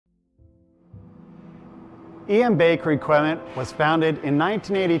EM Bakery Equipment was founded in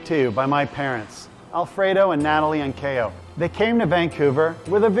 1982 by my parents, Alfredo and Natalie Ankeo. They came to Vancouver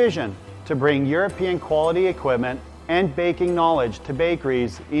with a vision to bring European quality equipment and baking knowledge to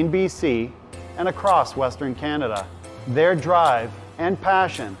bakeries in BC and across Western Canada. Their drive and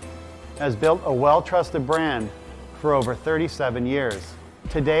passion has built a well-trusted brand for over 37 years.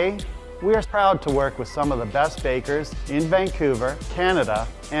 Today, we are proud to work with some of the best bakers in Vancouver, Canada,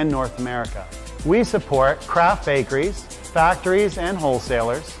 and North America. We support craft bakeries, factories and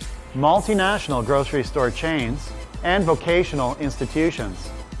wholesalers, multinational grocery store chains, and vocational institutions.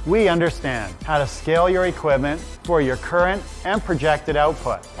 We understand how to scale your equipment for your current and projected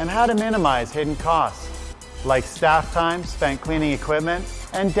output, and how to minimize hidden costs, like staff time spent cleaning equipment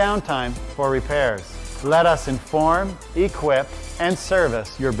and downtime for repairs. Let us inform, equip, and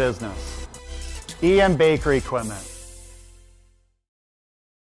service your business. EM Bakery Equipment.